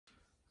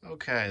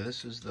Okay,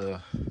 this is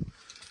the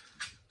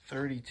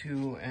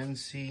 32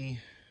 NC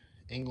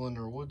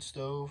Englander wood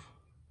stove.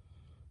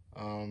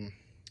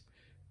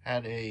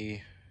 Had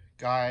a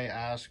guy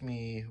ask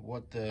me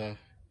what the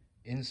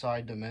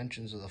inside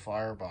dimensions of the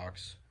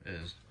firebox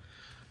is.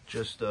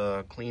 Just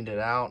cleaned it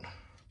out.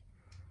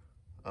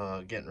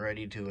 Getting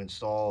ready to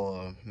install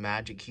a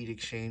magic heat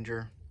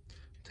exchanger.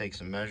 Take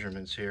some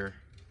measurements here.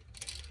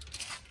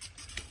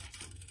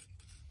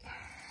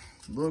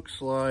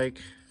 Looks like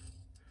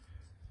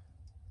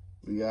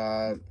we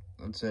got,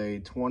 let's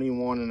say,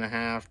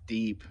 21.5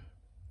 deep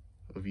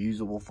of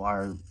usable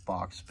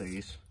firebox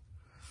space.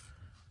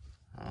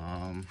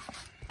 I'm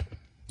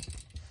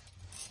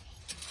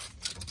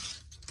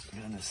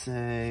gonna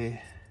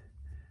say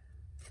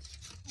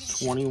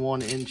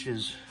 21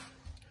 inches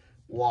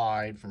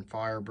wide from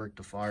fire brick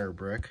to fire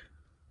brick.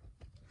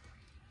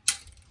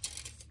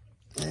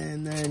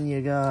 And then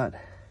you got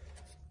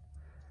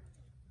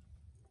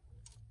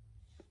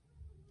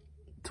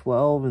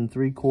 12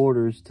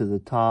 3/4 to the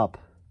top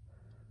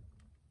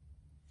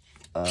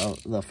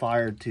of the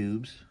fire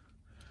tubes.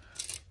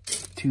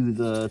 To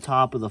the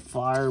top of the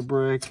fire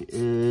brick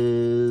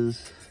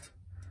is,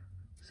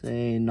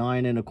 say,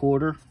 9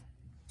 1/4.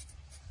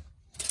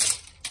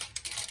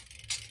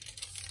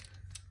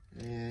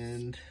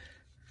 And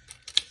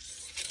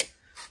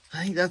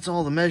I think that's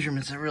all the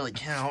measurements that really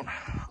count.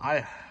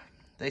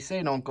 They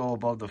say don't go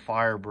above the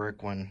fire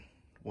brick when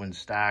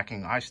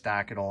stacking. I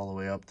stack it all the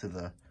way up to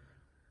the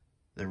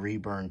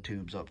reburn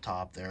tubes up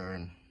top there,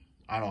 and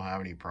I don't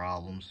have any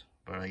problems.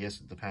 But I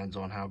guess it depends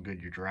on how good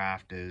your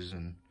draft is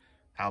and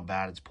how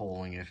bad it's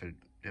pulling, if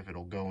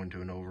it'll go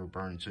into an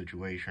overburn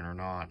situation or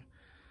not.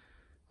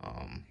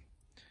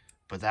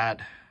 But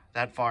that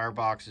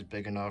firebox is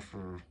big enough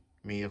for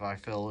me. If I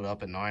fill it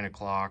up at 9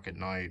 o'clock at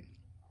night,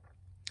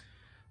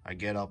 I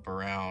get up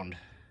around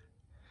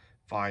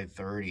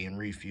 5:30 and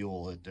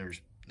refuel it.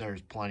 There's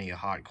plenty of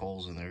hot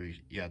coals in there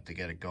yet to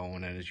get it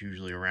going, and it's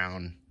usually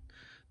around,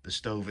 the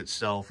stove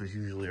itself is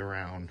usually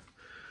around,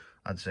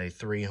 I'd say,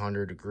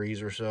 300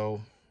 degrees or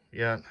so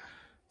yet.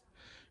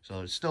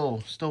 So it's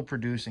still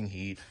producing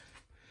heat.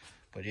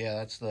 But yeah,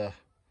 that's the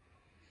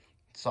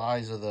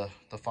size of the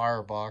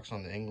firebox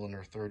on the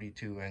Englander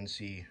 32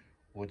 NC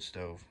wood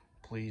stove.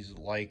 Please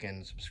like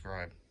and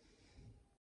subscribe.